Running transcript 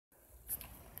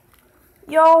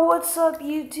Yo, what's up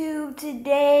YouTube?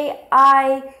 Today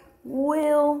I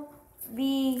will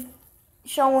be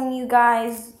showing you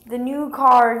guys the new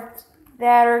cards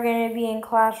that are going to be in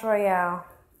Clash Royale.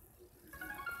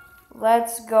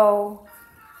 Let's go.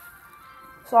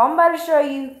 So I'm about to show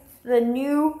you the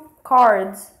new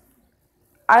cards.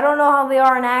 I don't know how they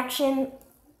are in action.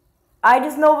 I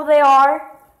just know what they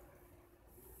are.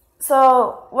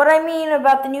 So what I mean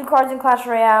about the new cards in Clash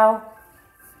Royale,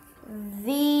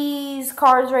 these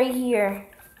cards right here.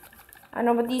 I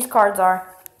know what these cards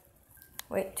are.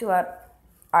 Wait, too loud.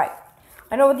 Alright.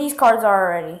 I know what these cards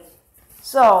are already.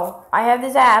 So, I have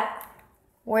this app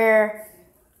where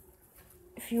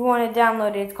if you want to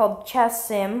download it, it's called Chess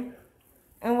Sim.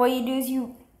 And what you do is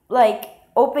you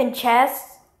open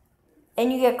chess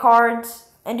and you get cards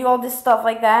and do all this stuff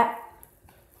like that.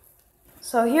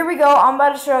 So here we go. I'm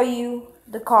about to show you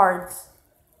the cards.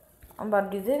 I'm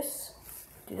about to do this.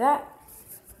 Do that.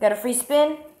 Got a free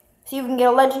spin. See if we can get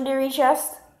a legendary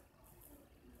chest.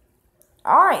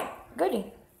 Alright,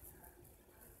 goody.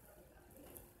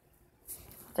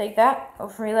 Take that. A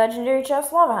free legendary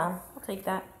chest, Lava Hound. I'll take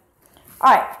that.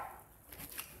 Alright.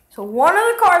 So one of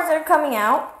the cards that are coming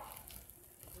out.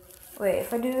 Wait,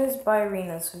 if I do this by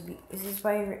arena, this would be, is this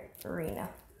by arena?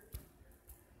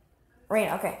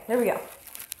 Arena, okay, there we go.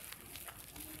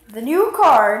 The new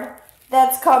card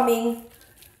that's coming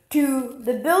to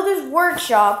the Builder's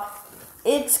Workshop,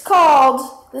 it's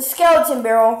called the Skeleton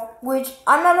Barrel, which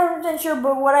I'm not 100% sure,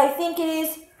 but what I think it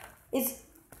is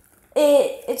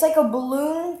it's like a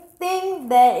balloon thing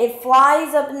that it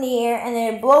flies up in the air and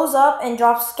then it blows up and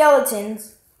drops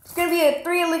skeletons. It's going to be a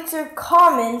 3 elixir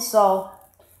common, so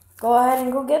go ahead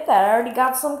and go get that. I already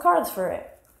got some cards for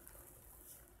it.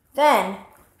 Then,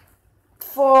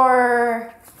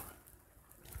 for,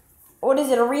 what is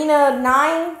it, Arena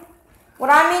 9? What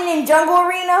I'm in Jungle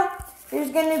Arena, there's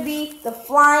going to be the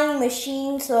flying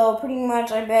machine, so pretty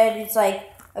much I bet it's like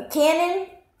a cannon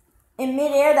in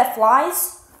midair that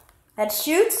flies, that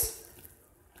shoots.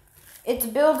 It's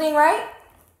building, right?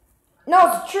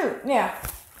 No, it's true, yeah.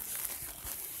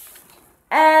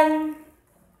 And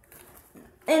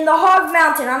in the Hog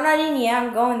Mountain, I'm not in yet,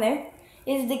 I'm going there,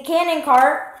 is the cannon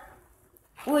cart,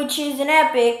 which is an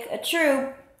epic, a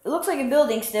true. It looks like a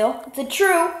building still. It's a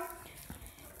true.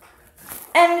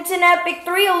 And it's an epic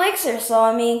 3 elixir, so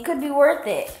I mean, it could be worth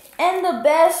it. And the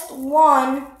best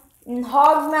one in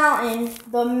Hog Mountain,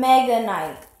 the Mega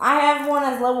Knight. I have one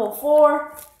as level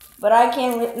 4, but I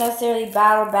can't necessarily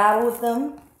battle with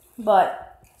them.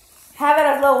 But have it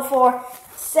as level 4,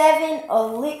 7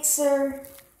 elixir.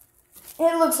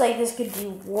 It looks like this could do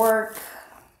work.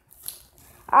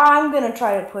 I'm gonna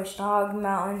try to push the Hog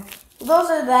Mountain. Those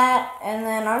are that, and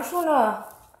then I just wanna.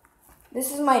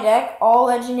 This is my deck, all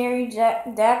legendary deck,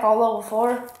 all level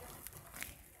 4.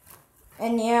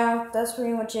 And yeah, that's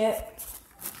pretty much it.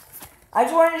 I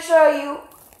just wanted to show you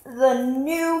the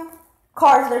new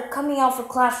cards that are coming out for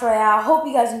Clash Royale. I hope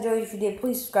you guys enjoyed. If you did,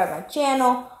 please subscribe to my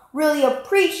channel. Really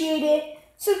appreciate it.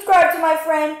 Subscribe to my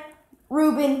friend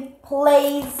Ruben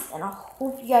Plays, and I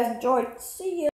hope you guys enjoyed. See ya.